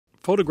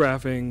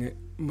Photographing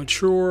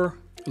mature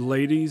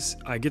ladies,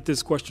 I get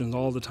this question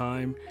all the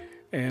time,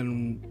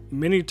 and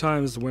many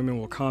times the women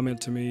will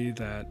comment to me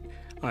that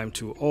I'm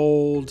too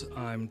old,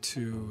 I'm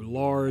too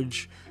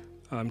large,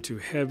 I'm too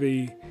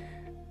heavy.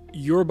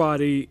 Your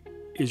body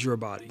is your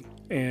body,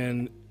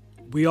 and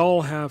we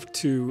all have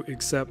to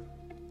accept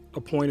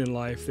a point in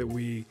life that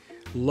we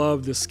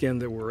love the skin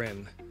that we're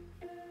in.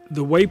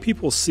 The way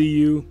people see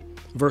you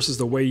versus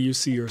the way you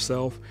see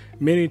yourself,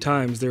 many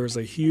times there is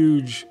a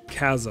huge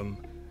chasm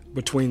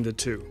between the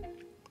two.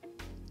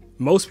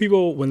 Most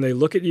people, when they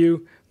look at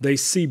you, they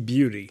see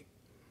beauty.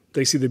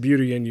 They see the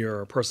beauty in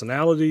your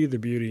personality, the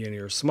beauty in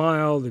your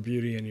smile, the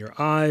beauty in your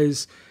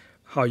eyes,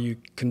 how you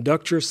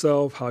conduct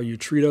yourself, how you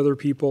treat other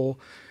people.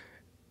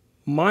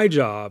 My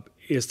job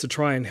is to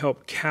try and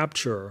help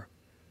capture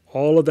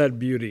all of that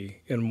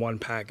beauty in one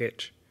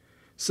package.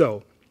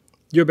 So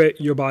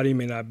your body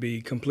may not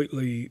be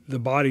completely the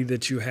body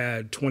that you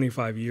had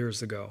 25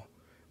 years ago,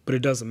 but it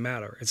doesn't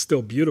matter. It's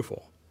still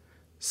beautiful.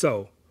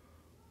 So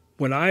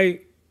when I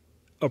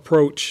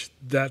approach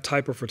that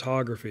type of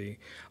photography,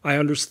 I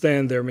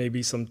understand there may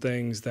be some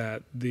things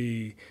that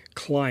the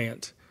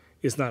client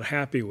is not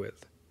happy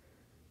with.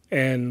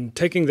 And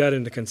taking that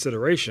into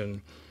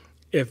consideration,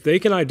 if they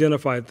can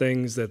identify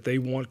things that they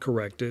want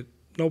corrected,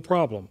 no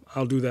problem.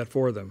 I'll do that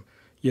for them.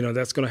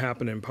 That's going to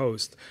happen in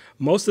post.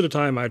 Most of the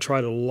time, I try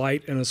to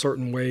light in a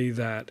certain way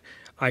that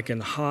I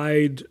can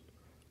hide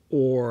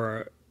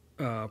or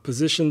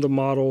position the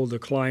model, the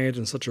client,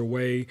 in such a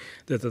way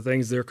that the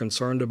things they're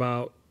concerned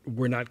about,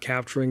 we're not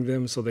capturing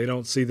them, so they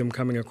don't see them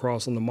coming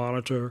across on the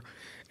monitor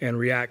and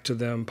react to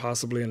them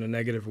possibly in a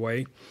negative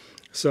way.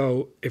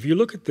 So if you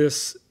look at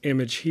this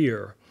image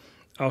here,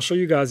 I'll show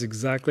you guys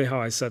exactly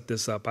how I set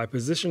this up. I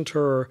positioned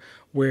her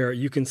where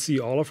you can see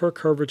all of her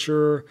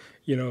curvature,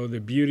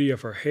 the beauty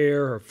of her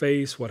hair, her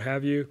face, what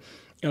have you.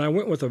 And I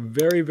went with a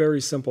very, very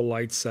simple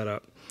light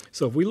setup.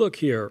 So if we look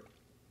here,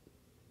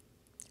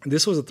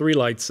 this was a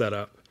 3-light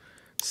setup.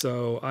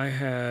 So I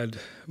had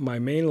my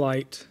main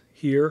light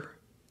here,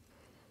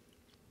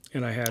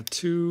 and I had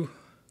 2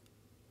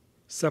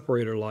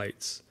 separator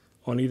lights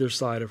on either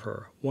side of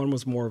her. One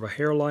was more of a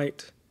hair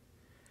light,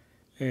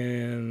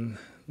 and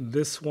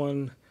this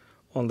one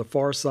on the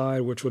far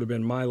side, which would have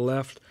been my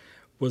left,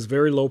 was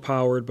very low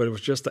powered, but it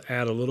was just to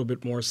add a little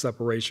bit more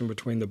separation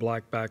between the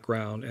black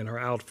background and her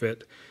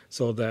outfit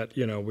so that,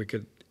 we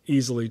could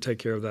easily take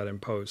care of that in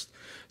post.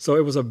 So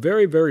it was a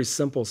very, very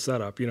simple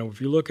setup. If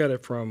you look at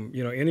it from,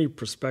 any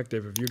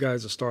perspective, if you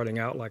guys are starting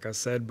out, like I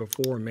said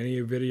before in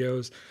many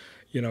videos,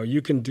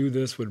 you can do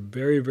this with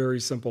very, very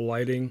simple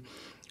lighting.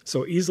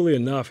 So easily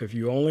enough, if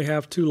you only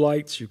have 2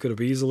 lights, you could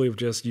have easily have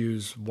just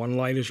used one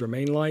light as your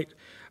main light,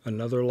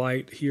 another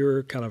light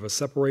here, kind of a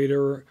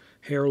separator,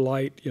 hair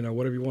light,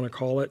 whatever you want to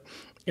call it.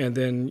 And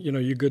then,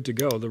 you're good to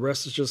go. The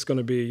rest is just going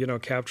to be,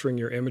 capturing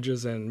your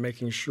images and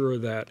making sure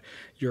that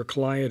your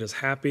client is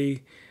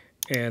happy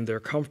and they're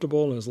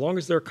comfortable. And as long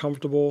as they're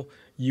comfortable,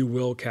 you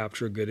will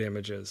capture good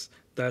images.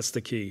 That's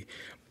the key.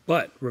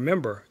 But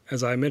remember,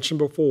 as I mentioned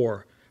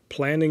before,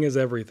 planning is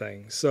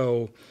everything.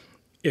 So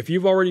if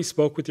you've already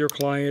spoke with your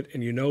client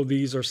and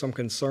these are some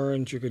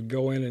concerns, you could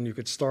go in and you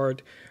could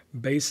start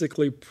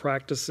basically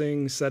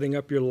practicing setting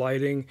up your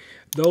lighting.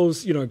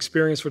 Those,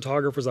 experienced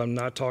photographers, I'm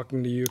not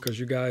talking to you because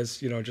you guys,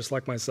 just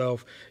like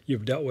myself,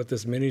 you've dealt with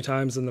this many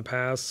times in the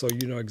past, so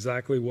you know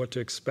exactly what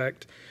to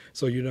expect.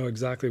 So you know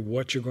exactly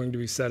what you're going to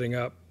be setting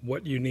up,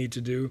 what you need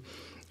to do.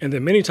 And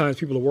then many times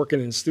people are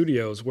working in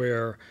studios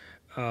where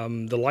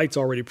the light's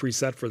already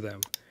preset for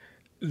them.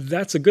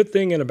 That's a good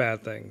thing and a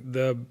bad thing.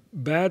 The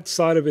bad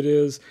side of it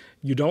is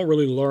you don't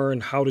really learn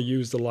how to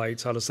use the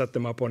lights, how to set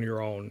them up on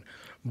your own.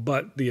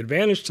 But the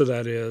advantage to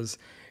that is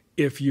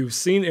if you've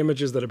seen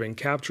images that have been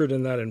captured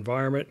in that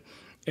environment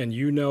and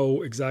you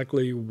know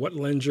exactly what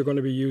lens you're going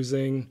to be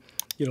using,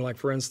 like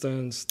for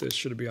instance, this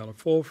should be on a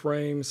full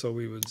frame. So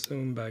we would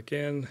zoom back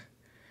in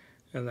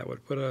and that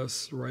would put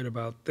us right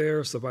about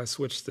there. So if I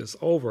switch this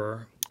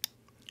over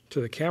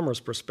to the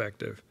camera's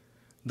perspective,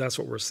 that's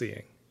what we're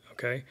seeing.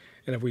 Okay.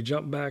 And if we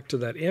jump back to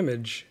that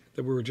image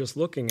that we were just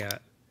looking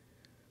at,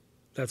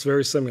 that's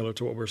very similar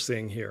to what we're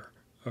seeing here.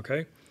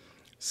 Okay.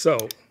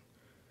 So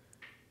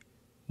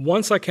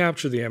once I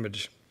capture the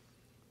image,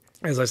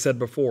 as I said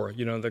before,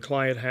 the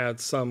client had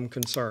some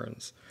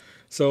concerns.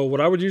 So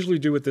what I would usually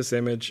do with this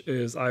image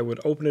is I would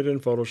open it in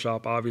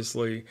Photoshop,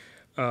 obviously.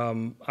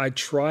 I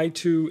try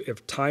to,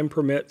 if time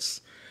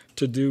permits,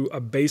 to do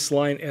a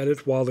baseline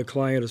edit while the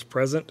client is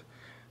present.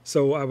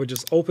 So I would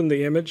just open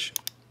the image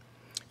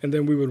and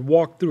then we would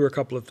walk through a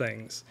couple of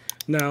things.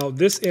 Now,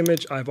 this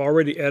image I've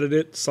already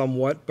edited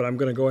somewhat, but I'm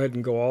going to go ahead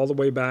and go all the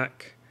way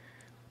back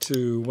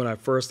to when I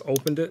first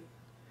opened it,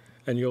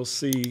 and you'll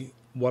see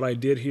what I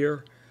did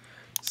here.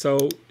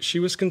 So she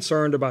was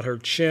concerned about her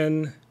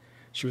chin.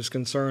 She was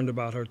concerned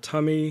about her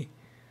tummy,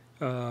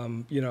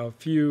 a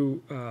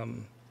few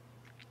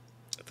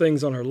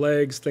things on her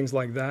legs, things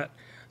like that.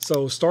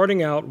 So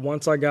starting out,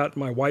 once I got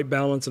my white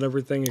balance and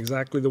everything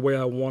exactly the way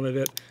I wanted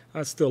it,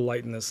 I still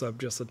lighten this up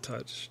just a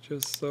touch,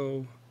 just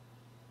so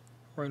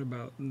right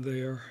about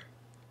there.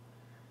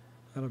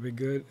 That'll be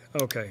good.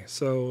 Okay,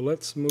 so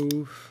let's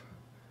move.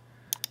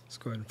 Let's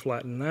go ahead and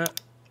flatten that.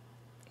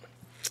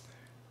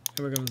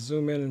 And we're going to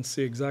zoom in and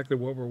see exactly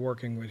what we're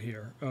working with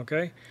here.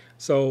 Okay,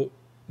 so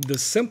the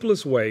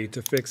simplest way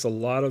to fix a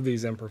lot of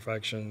these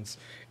imperfections,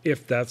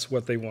 if that's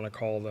what they want to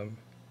call them,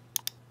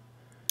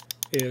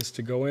 is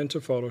to go into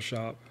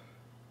Photoshop,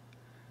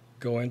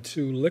 go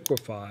into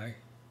Liquify,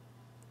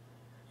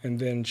 and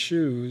then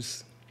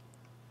choose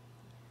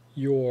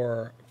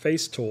your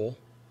face tool.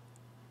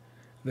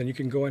 Then you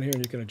can go in here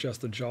and you can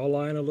adjust the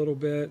jawline a little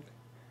bit,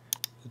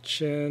 the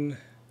chin,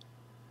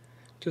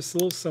 just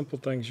little simple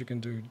things you can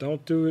do.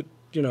 Don't do it,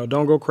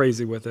 don't go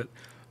crazy with it,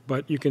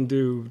 but you can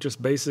do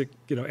just basic,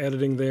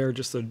 editing there,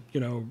 just to,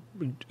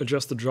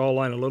 adjust the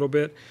jawline a little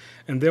bit.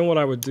 And then what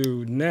I would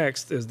do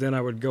next is then I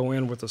would go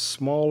in with a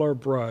smaller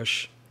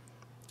brush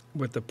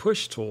with the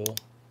push tool,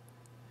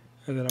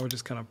 and then I would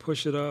just kind of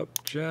push it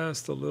up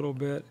just a little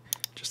bit,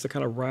 just to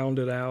kind of round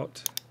it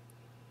out.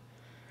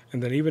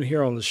 And then even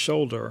here on the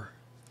shoulder,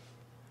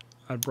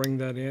 I'd bring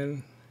that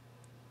in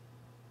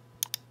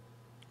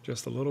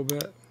just a little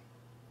bit.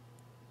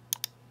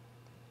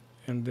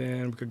 And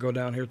then we could go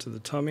down here to the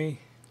tummy,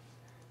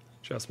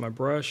 adjust my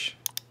brush.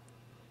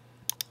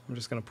 I'm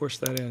just going to push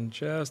that in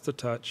just a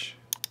touch.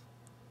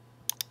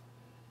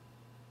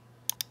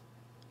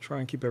 Try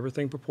and keep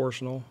everything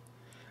proportional.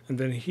 And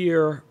then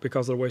here,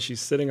 because of the way she's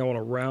sitting, I want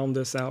to round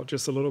this out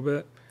just a little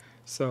bit.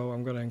 So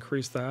I'm going to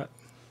increase that.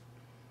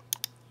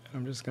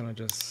 I'm just going to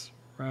just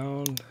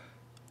round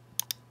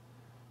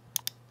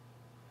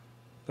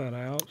that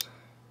out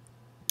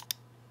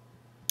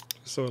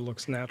just so it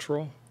looks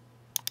natural.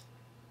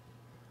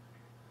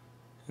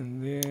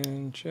 And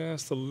then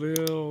just a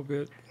little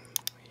bit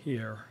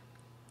here.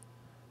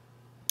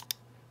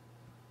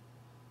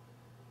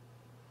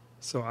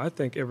 So I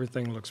think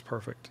everything looks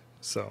perfect.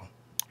 So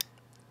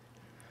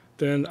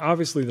then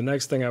obviously the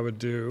next thing I would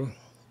do,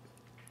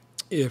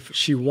 if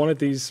she wanted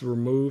these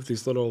removed,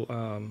 these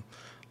little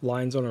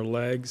lines on her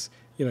legs,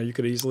 you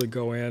could easily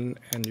go in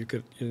and you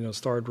could,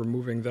 start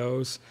removing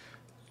those.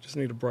 You just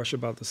need to brush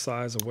about the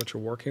size of what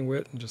you're working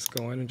with and just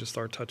go in and just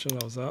start touching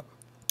those up.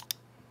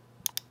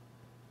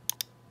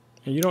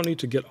 And you don't need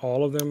to get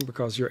all of them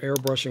because your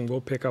airbrushing will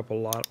pick up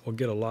will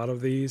get a lot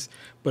of these.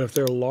 But if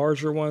they're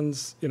larger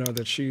ones,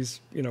 that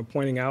she's,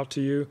 pointing out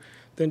to you,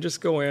 then just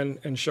go in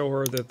and show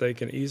her that they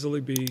can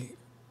easily be,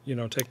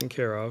 taken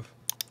care of.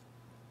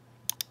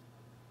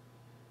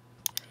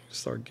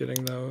 Start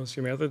getting those.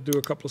 You may have to do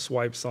a couple of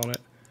swipes on it,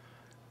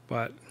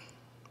 but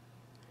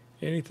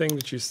anything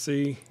that you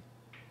see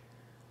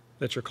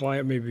that your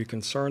client may be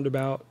concerned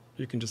about,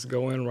 you can just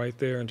go in right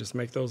there and just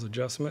make those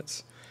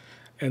adjustments.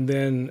 And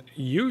then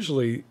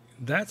usually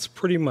that's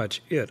pretty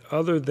much it,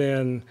 other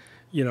than,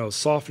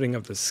 softening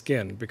of the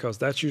skin, because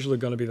that's usually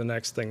going to be the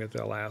next thing that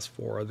they'll ask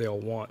for or they'll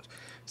want.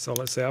 So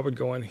let's say I would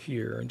go in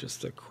here and just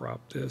to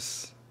crop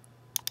this,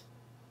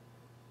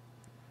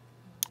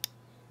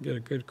 get a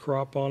good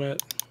crop on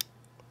it.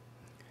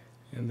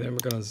 And then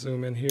we're going to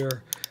zoom in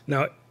here.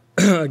 Now,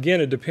 again,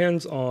 it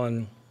depends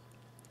on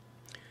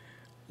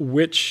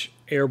which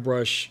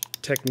airbrush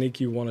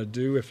technique you want to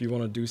do. If you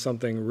want to do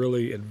something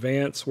really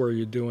advanced where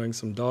you're doing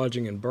some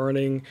dodging and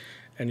burning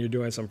and you're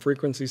doing some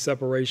frequency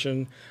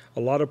separation, a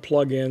lot of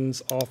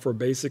plugins offer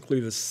basically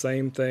the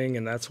same thing,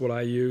 and that's what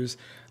I use.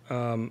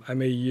 I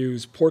may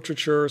use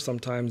portraiture.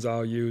 Sometimes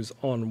I'll use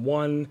on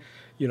one.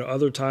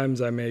 Other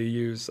times I may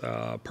use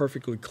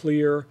perfectly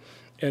clear,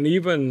 and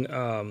even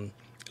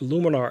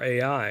Luminar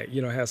AI,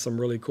 has some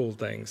really cool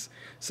things.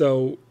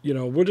 So,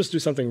 we'll just do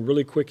something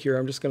really quick here.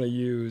 I'm just going to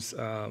use,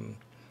 well,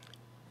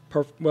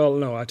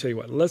 no, I tell you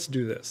what, let's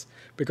do this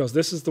because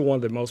this is the one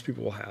that most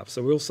people will have.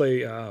 So we'll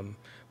say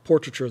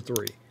Portraiture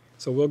 3.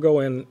 So we'll go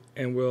in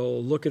and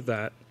we'll look at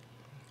that.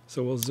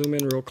 So we'll zoom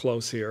in real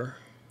close here.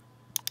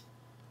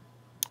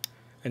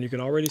 And you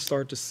can already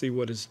start to see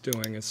what it's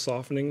doing. It's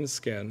softening the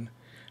skin.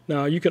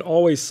 Now, you can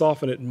always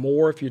soften it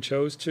more if you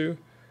chose to.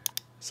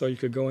 So you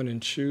could go in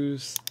and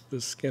choose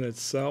the skin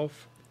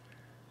itself,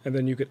 and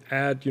then you could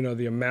add,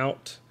 the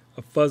amount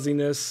of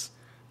fuzziness,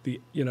 the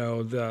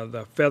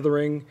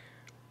feathering,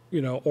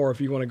 or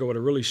if you want to go with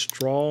a really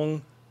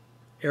strong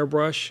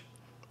airbrush,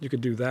 you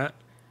could do that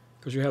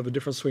because you have the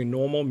difference between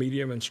normal,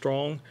 medium, and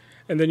strong.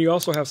 And then you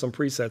also have some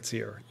presets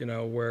here,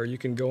 where you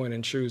can go in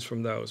and choose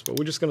from those. But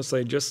we're just going to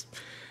say, just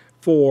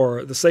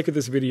for the sake of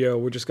this video,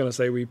 we're just going to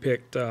say we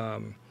picked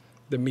the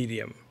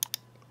medium.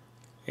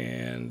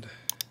 And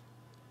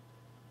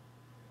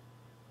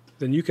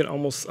then you can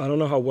almost, I don't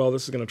know how well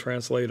this is going to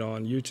translate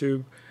on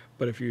YouTube,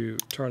 but if you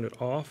turn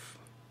it off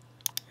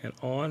and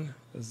on,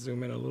 let's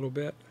zoom in a little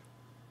bit,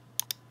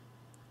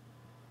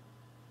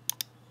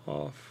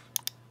 off,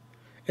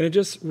 and it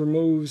just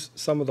removes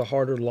some of the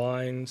harder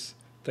lines,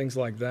 things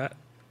like that.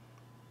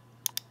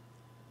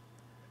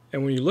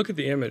 And when you look at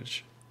the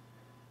image,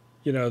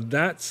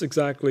 that's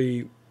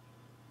exactly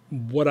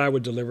what I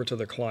would deliver to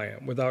the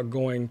client without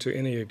going to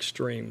any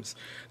extremes.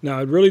 Now,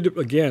 it really,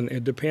 again,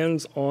 it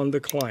depends on the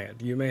client.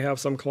 You may have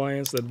some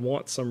clients that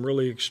want some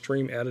really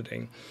extreme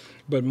editing,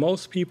 but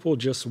most people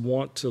just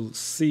want to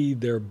see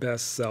their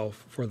best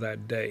self for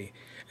that day.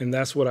 And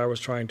that's what I was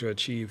trying to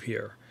achieve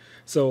here.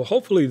 So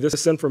hopefully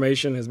this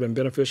information has been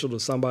beneficial to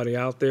somebody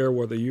out there,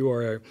 whether you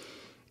are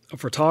a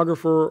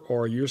photographer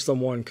or you're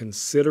someone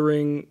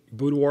considering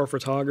boudoir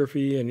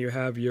photography and you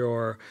have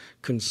your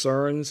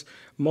concerns.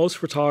 Most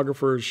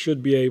photographers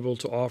should be able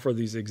to offer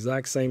these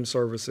exact same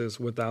services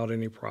without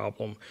any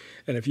problem.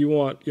 And if you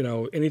want,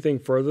 anything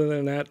further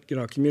than that,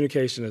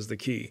 communication is the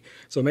key.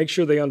 So make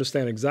sure they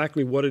understand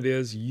exactly what it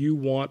is you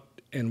want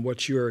and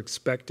what you're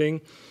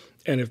expecting.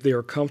 And if they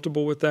are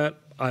comfortable with that,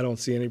 I don't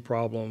see any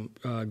problem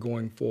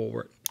going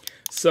forward.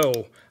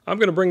 So I'm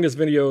going to bring this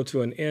video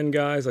to an end,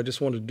 guys. I just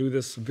wanted to do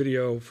this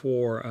video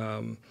for,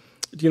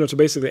 to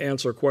basically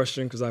answer a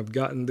question, because I've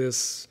gotten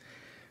this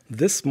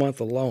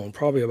month alone,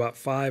 probably about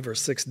 5 or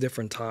 6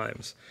 different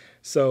times.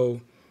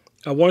 So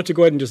I wanted to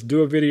go ahead and just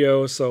do a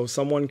video so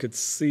someone could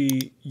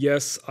see,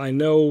 yes, I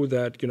know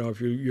that,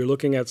 if you're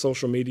looking at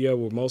social media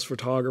with most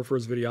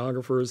photographers,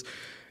 videographers,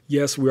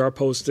 yes, we are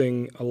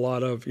posting a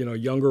lot of,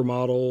 younger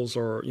models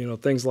or,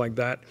 things like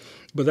that.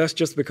 But that's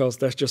just because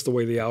that's just the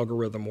way the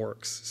algorithm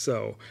works.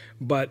 So,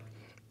 but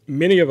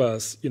many of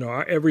us,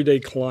 our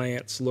everyday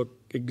clients look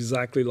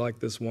exactly like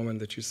this woman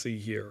that you see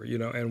here,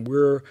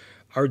 and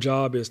our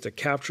job is to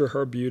capture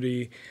her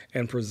beauty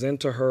and present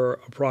to her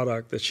a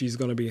product that she's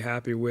going to be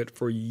happy with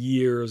for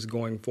years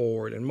going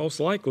forward. And most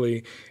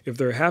likely, if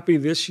they're happy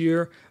this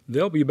year,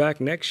 they'll be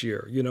back next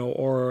year,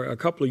 or a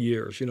couple of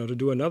years, to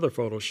do another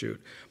photo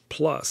shoot.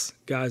 Plus,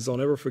 guys,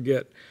 don't ever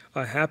forget,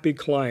 a happy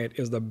client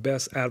is the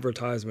best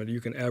advertisement you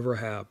can ever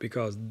have,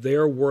 because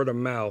their word of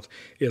mouth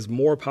is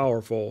more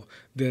powerful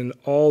than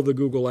all the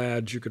Google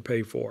ads you could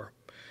pay for.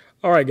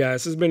 All right,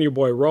 guys, this has been your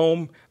boy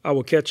Rome. I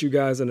will catch you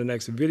guys in the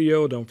next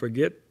video. Don't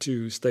forget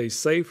to stay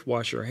safe,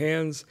 wash your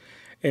hands,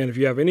 and if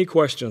you have any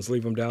questions,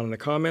 leave them down in the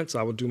comments.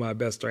 I will do my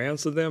best to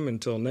answer them.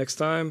 Until next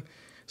time,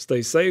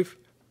 stay safe.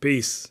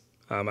 Peace.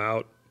 I'm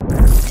out.